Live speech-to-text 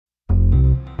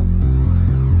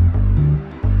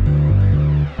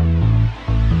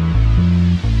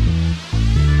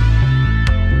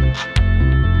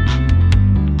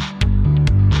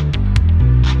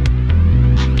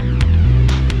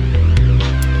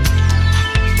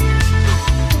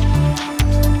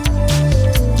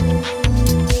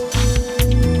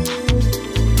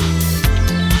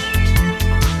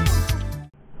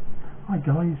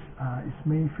it's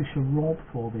me, Fisher Rob,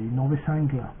 for the Novice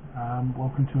Angler.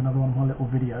 Welcome to another one of my little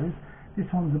videos. This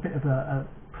one's a bit of a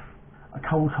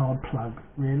cold hard plug,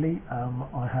 really.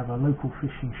 I have a local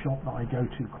fishing shop that I go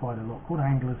to quite a lot called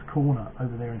Angler's Corner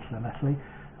over there in Llanelli,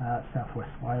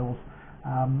 southwest Wales.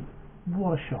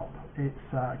 What a shop.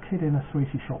 It's a kid in a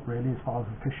sweetie shop, really, as far as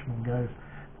the fisherman goes.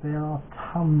 There are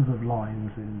tons of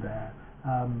lines in there.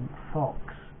 Fox,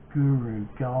 Guru,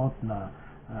 Gardner,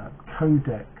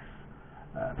 Codex,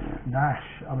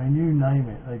 Nash, I mean, you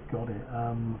name it, they've got it.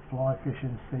 Fly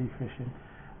fishing, sea fishing,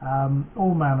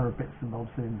 all manner of bits and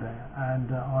bobs in there.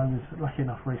 And I was lucky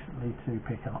enough recently to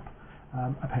pick up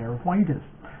a pair of waders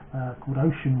called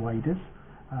Ocean Waders.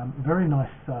 Very nice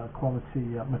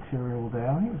quality material there.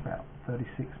 I think it was about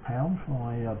 £36 for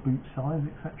my boot size,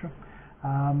 etc.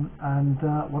 And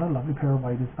what a lovely pair of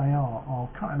waders they are.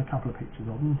 I'll cut in a couple of pictures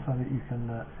of them so that you can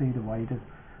see the waders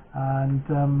and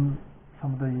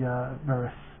some of the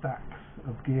various stacks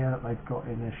of gear that they've got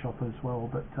in their shop as well.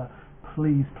 But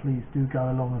please do go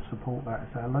along and support that.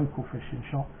 It's our local fishing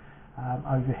shop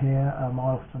over here. I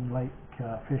often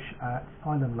fish at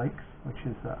Island Lakes, which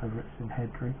is over at St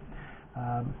Hedry,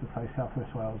 as I say, southwest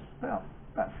Wales, about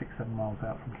 6-7 miles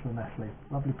out from Llanelli.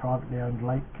 Lovely privately owned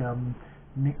lake.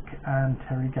 Nick and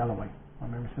Terry Galloway, my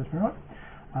memory serves me right.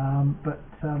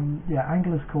 Yeah,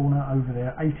 Angler's Corner over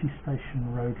there, 80 Station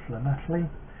Road, Llanelli.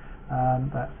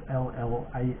 That's Llanelli,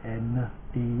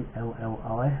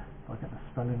 if I get the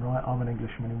spelling right. I'm an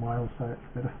Englishman in Wales, so it's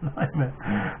a bit of a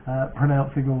nightmare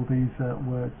pronouncing all these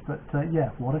words. But yeah,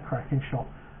 what a cracking shop.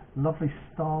 Lovely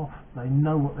staff, they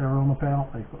know what they're on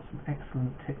about. They've got some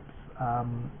excellent tips,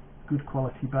 good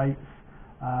quality baits.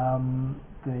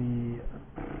 The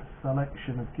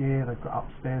selection of gear they've got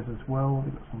upstairs as well.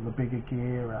 They've got some of the bigger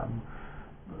gear,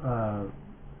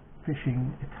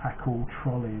 fishing tackle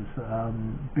trolleys,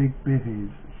 big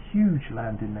bivvies, huge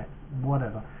landing nets,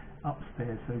 whatever,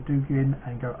 upstairs. So do get in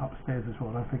and go upstairs as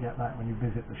well. Don't forget that when you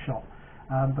visit the shop.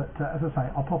 As I say,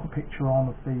 I'll pop a picture on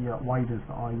of the waders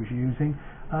that I was using.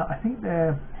 I think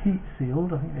they're heat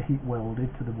sealed. I think they're heat welded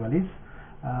to the wellies,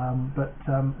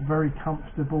 very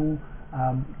comfortable.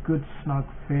 Good snug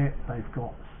fit. They've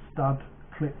got stud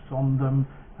clips on them,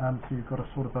 so you've got a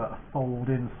sort of a fold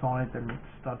inside them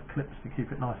stud clips to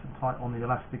keep it nice and tight on the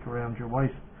elastic around your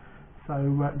waist. So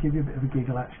give you a bit of a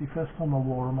giggle actually. First time I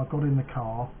wore them, I got in the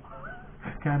car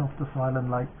going off to Silent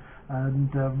Lake,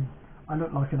 and I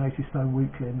looked like an 80-stone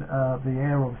weakling. The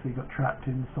air obviously got trapped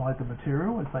inside the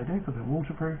material, as they do because they're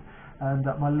waterproof, and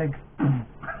my legs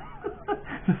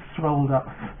just swelled up,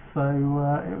 so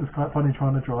it was quite funny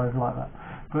trying to drive like that,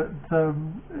 but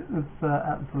it was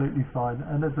absolutely fine.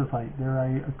 And as I say, they're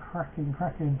a cracking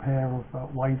pair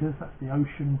of waders. That's the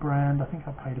Ocean brand. I think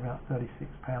I paid about £36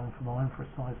 for mine for a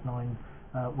size 9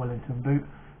 Wellington boot.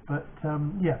 But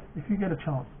yeah, if you get a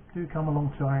chance, do come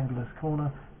along to Angler's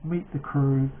Corner, meet the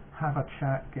crew, have a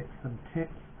chat, get some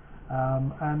tips,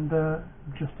 and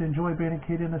just enjoy being a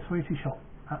kid in a sweetie shop.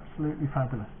 Absolutely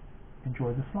fabulous.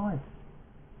 Enjoy the slides.